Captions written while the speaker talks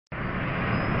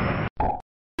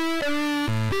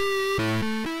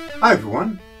Hi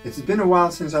everyone! It's been a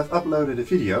while since I've uploaded a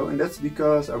video, and that's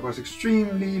because I was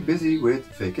extremely busy with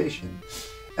vacation.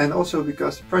 And also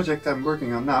because the project I'm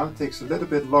working on now takes a little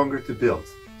bit longer to build.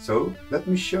 So let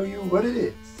me show you what it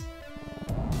is.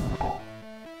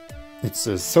 It's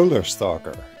a solar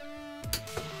stalker.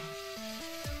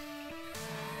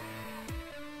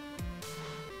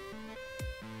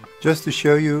 Just to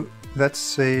show you, let's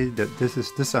say that this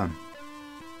is the sun.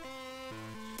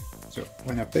 So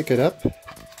when I pick it up, it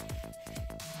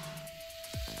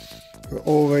will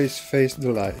always face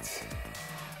the light.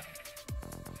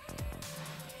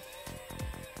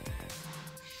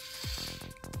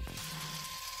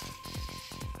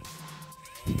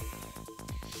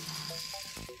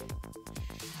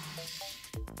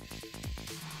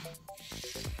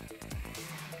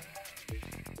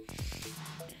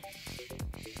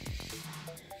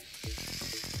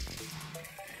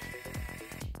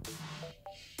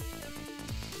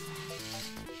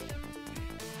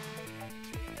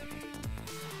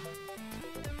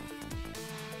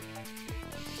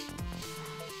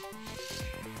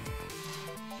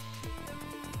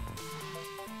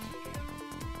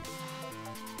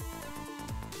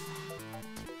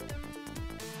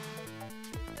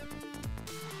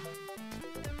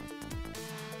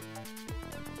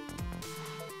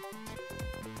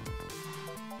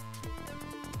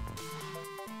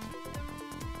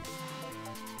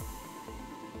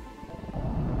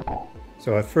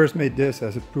 So I first made this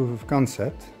as a proof of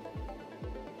concept.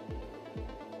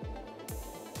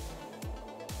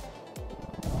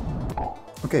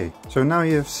 Okay, so now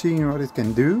you have seen what it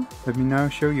can do. Let me now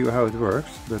show you how it works.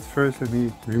 But first let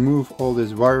me remove all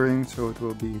this wiring so it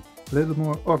will be a little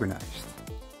more organized.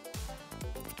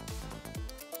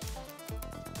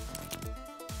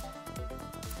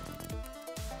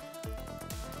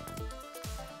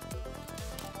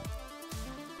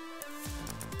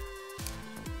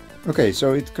 Okay,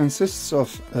 so it consists of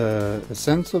a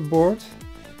sensor board,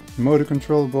 motor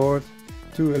control board,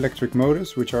 2 electric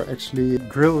motors, which are actually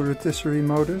grill rotisserie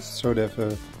motors, so they have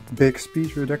a big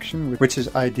speed reduction, which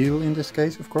is ideal in this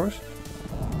case, of course.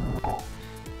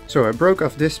 So I broke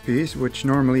off this piece, which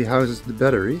normally houses the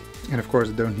battery, and of course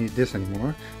I don't need this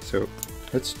anymore, so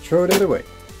let's throw that away.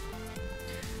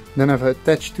 Then I've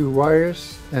attached 2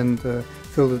 wires and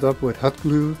filled it up with hot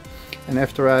glue, and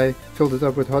after I filled it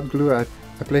up with hot glue, I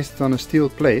placed it on a steel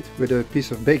plate with a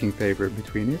piece of baking paper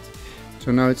between it,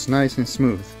 so now it's nice and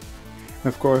smooth.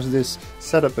 Of course this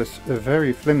setup is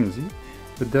very flimsy,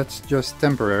 but that's just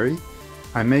temporary.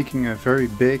 I'm making a very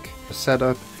big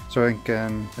setup so I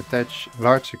can attach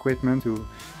large equipment to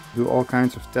do all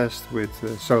kinds of tests with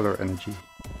solar energy.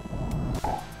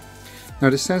 Now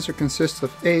the sensor consists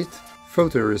of 8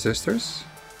 photoresistors,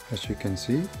 as you can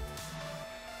see.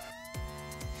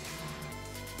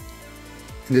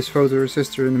 This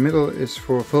photoresistor in the middle is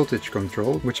for voltage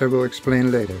control, which I will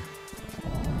explain later.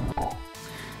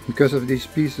 Because of these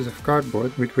pieces of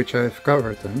cardboard with which I have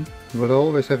covered them, you will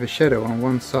always have a shadow on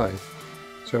one side.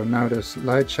 So now there's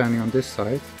light shining on this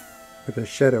side, but a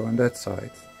shadow on that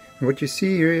side. And what you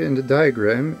see here in the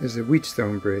diagram is a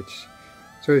Wheatstone Bridge.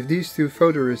 So if these 2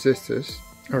 photoresistors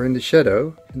are in the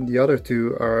shadow and the other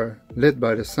 2 are lit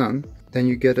by the sun, then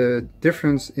you get a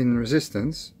difference in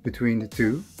resistance between the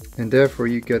 2, and therefore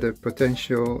you get a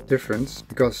potential difference,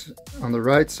 because on the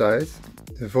right side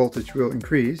the voltage will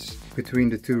increase between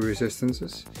the 2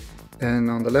 resistances, and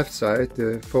on the left side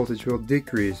the voltage will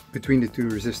decrease between the 2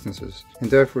 resistances, and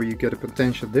therefore you get a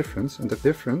potential difference, and that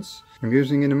difference I'm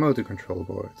using in a motor control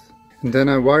board. And then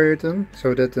I wired them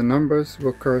so that the numbers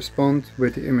will correspond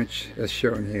with the image as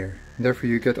shown here. Therefore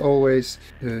you get always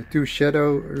the 2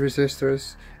 shadow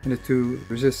resistors and the 2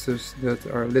 resistors that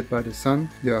are lit by the sun.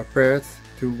 They are paired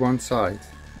to one side.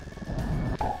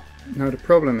 Now the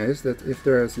problem is that if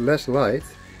there is less light,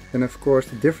 then of course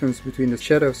the difference between the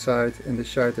shadow side and the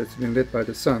side that's been lit by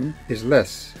the sun is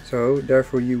less. So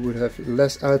therefore you would have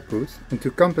less output, and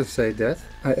to compensate that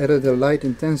I added a light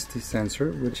intensity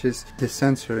sensor, which is this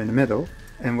sensor in the middle.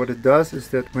 And what it does is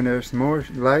that when there's more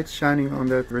light shining on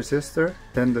that resistor,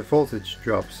 then the voltage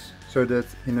drops. So that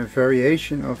in a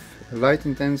variation of light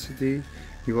intensity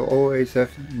you will always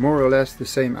have more or less the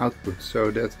same output, so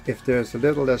that if there's a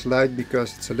little less light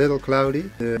because it's a little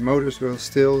cloudy, the motors will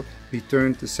still be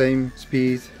turned the same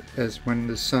speed as when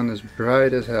the sun is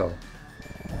bright as hell.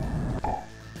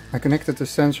 I connected the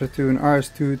sensor to an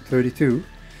RS-232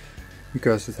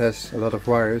 because it has a lot of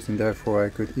wires, and therefore I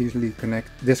could easily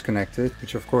disconnect it,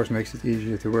 which of course makes it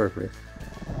easier to work with.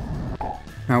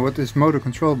 Now what this motor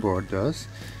control board does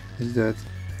is that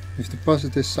if the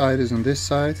positive side is on this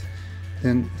side,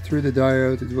 then through the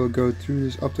diode it will go through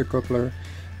this optocoupler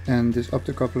and this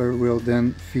optocoupler will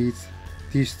then feed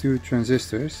these two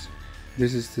transistors.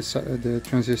 This is the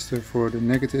transistor for the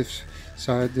negative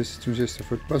side, this is the transistor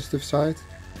for the positive side.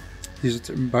 These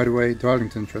are, by the way,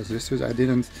 Darlington transistors. I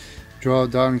didn't draw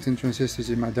Darlington transistors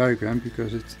in my diagram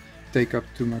because it take up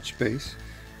too much space.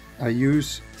 I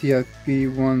use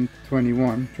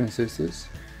TIP121 transistors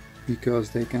because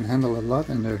they can handle a lot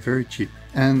and they're very cheap.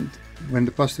 And when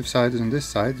the positive side is on this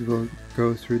side, it will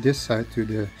go through this side to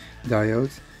the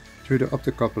diode, through the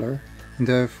optocoupler, and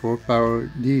therefore power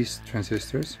these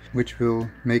transistors, which will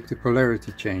make the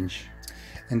polarity change.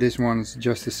 And this one's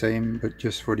just the same, but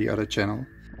just for the other channel.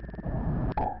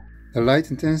 The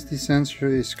light intensity sensor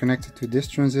is connected to this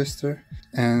transistor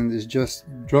and is just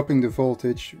dropping the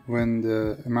voltage when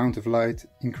the amount of light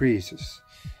increases.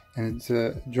 And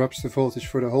it drops the voltage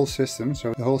for the whole system,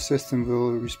 so the whole system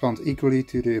will respond equally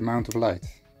to the amount of light.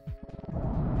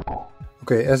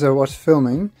 Okay, as I was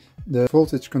filming, the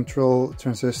voltage control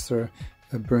transistor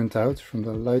burnt out from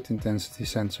the light intensity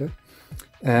sensor,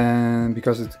 and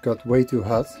because it got way too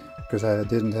hot, because I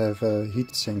didn't have a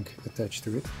heat sink attached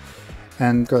to it,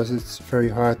 and because it's very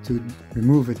hard to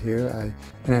remove it here,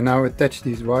 I now attach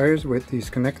these wires with these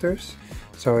connectors,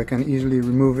 so I can easily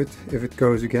remove it if it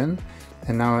goes again.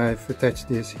 And now I've attached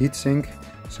this heatsink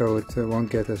so it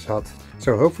won't get as hot.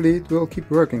 So hopefully it will keep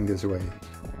working this way.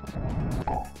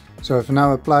 So I've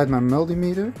now applied my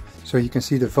multimeter so you can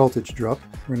see the voltage drop.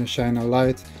 We're going to shine a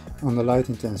light on the light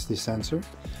intensity sensor.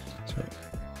 So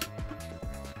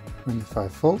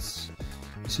 25 volts.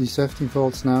 You see 17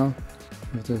 volts now.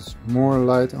 If there's more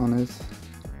light on it,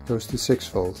 it goes to 6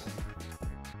 volt.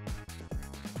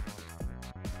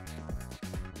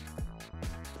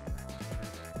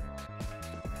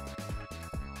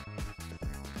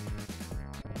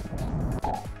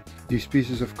 These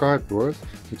pieces of cardboard,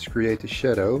 which create a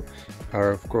shadow,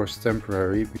 are of course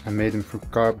temporary. I made them from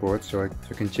cardboard so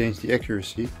I can change the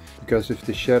accuracy, because if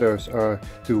the shadows are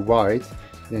too wide,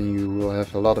 then you will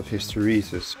have a lot of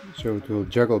hysteresis. So it will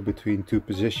juggle between two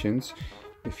positions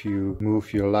if you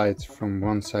move your light from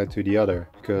one side to the other,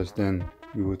 because then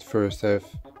you would first have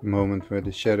a moment where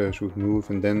the shadows would move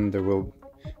and then there will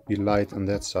be light on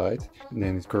that side, and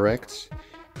then it corrects.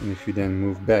 And if you then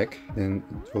move back, then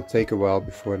it will take a while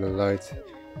before the light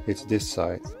hits this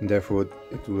side, and therefore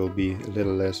it will be a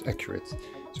little less accurate.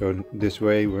 So this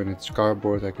way, when it's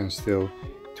cardboard, I can still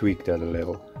tweak that a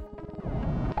little.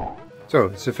 So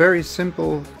it's a very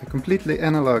simple, completely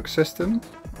analog system.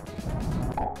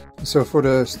 So for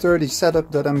the sturdy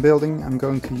setup that I'm building, I'm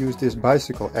going to use this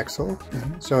bicycle axle,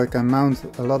 so I can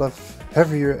mount a lot of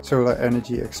heavier solar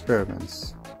energy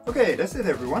experiments. Okay, that's it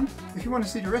everyone. If you want to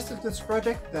see the rest of this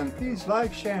project, then please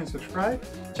like, share and subscribe.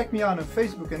 Check me out on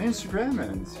Facebook and Instagram,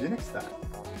 and see you next time.